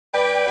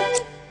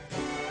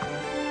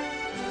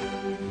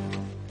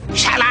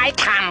Shall I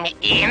come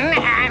in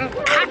and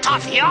cut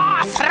off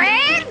your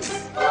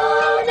threads?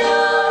 Oh,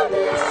 no,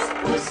 miss,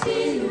 we'll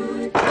see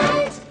you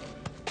right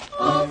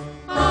off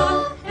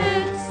our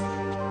heads.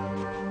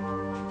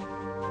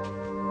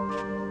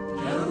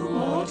 No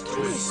more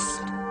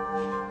twist.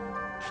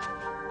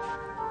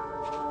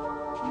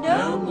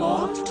 No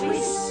more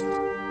twist.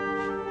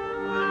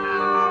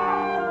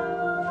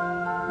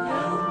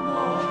 No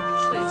more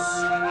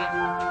twist.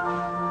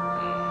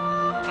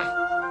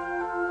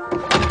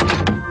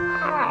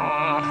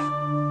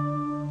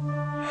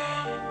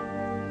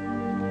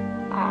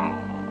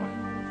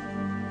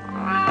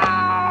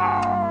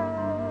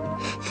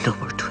 No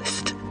more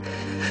twist.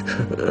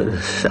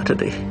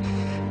 Saturday,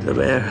 the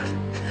mayor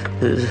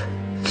is...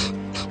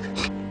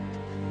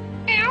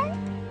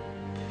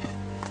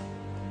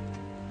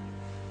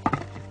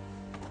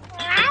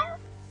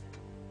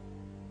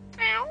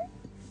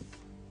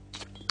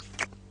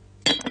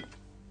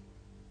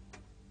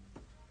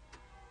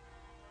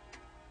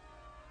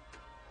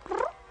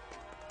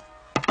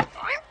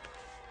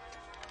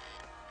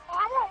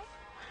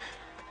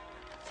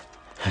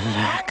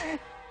 Alack,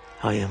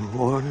 I am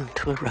worn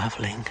to a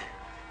ravelling,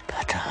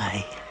 but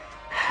I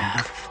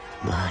have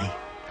my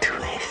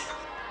twist.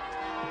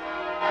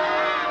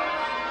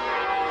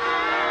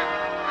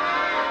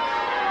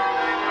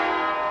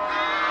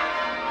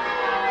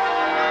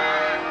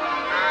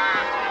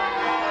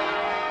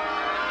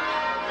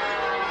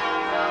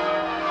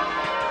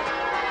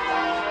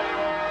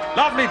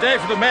 Lovely day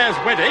for the mayor's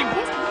wedding.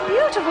 Yes,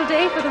 beautiful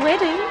day for the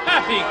wedding.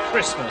 Happy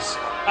Christmas.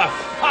 A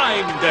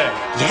fine day.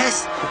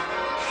 Yes,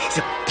 it's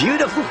a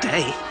beautiful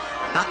day.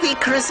 Happy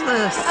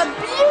Christmas. A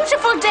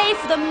beautiful day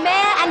for the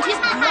mayor and his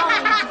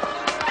bride.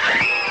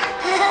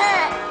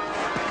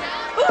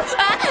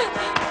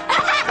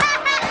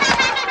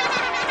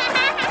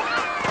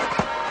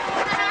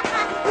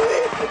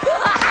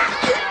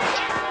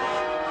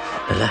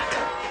 Alack,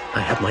 I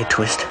have my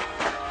twist.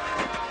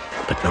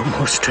 But no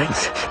more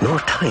strength nor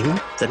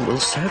time than will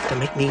serve to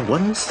make me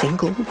one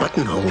single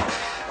buttonhole.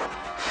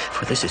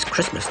 For this is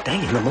Christmas Day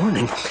in the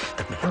morning.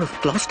 The Mayor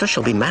of Gloucester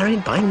shall be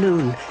married by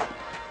noon.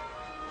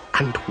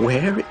 And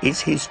where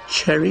is his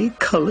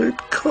cherry-coloured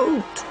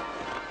coat?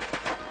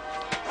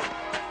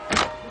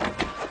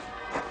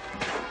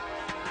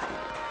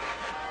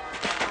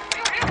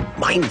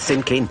 Mind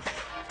thinking.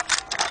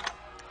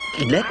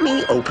 Let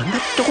me open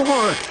the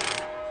door.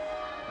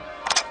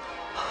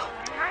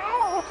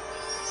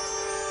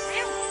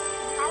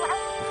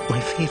 My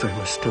fever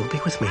must still be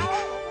with me.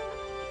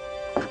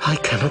 I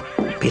cannot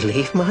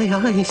believe my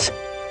eyes.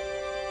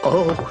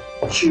 Oh,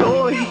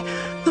 joy,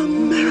 the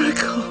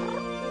miracle.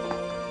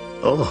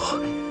 Oh,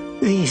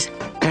 these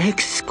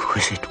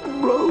exquisite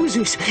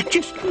roses.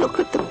 Just look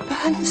at the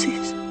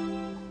pansies.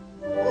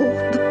 Oh,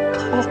 the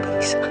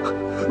poppies.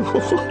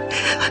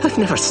 Oh, I've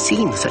never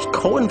seen such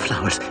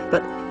cornflowers,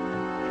 but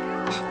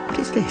what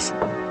is this?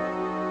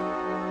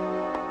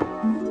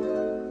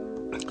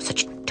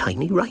 Such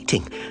tiny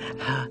writing.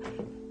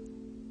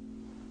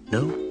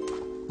 No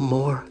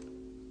more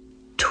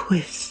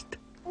twist.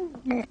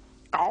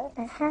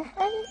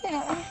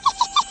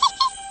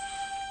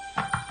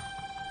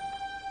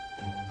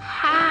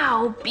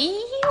 How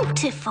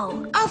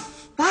beautiful. A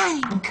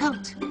fine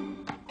coat.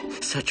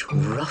 Such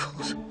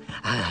ruffles.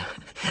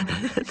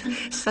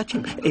 Such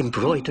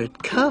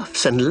embroidered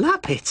cuffs and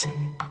lappets.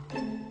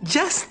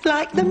 Just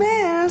like the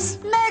mayor's.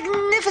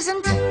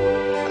 Magnificent.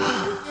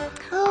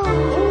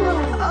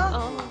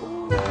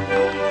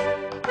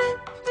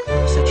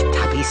 Such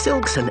tabby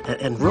silks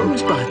and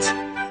rosebuds.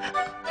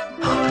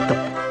 Oh, but the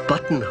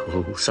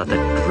buttonholes are the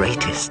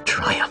greatest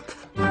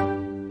triumph.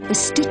 The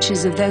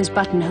stitches of those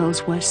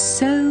buttonholes were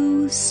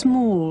so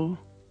small.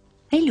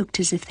 They looked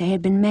as if they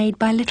had been made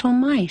by little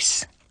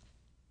mice.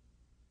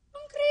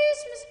 On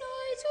Christmas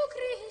night, oh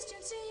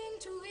Christians sing,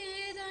 to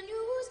hear the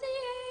news the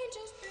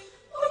angels bring.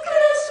 On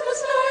Christmas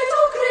night,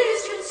 oh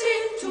Christians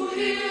sing, to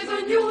hear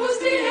the news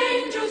the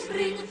angels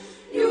bring.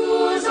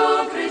 News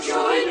of great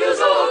joy, news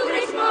of great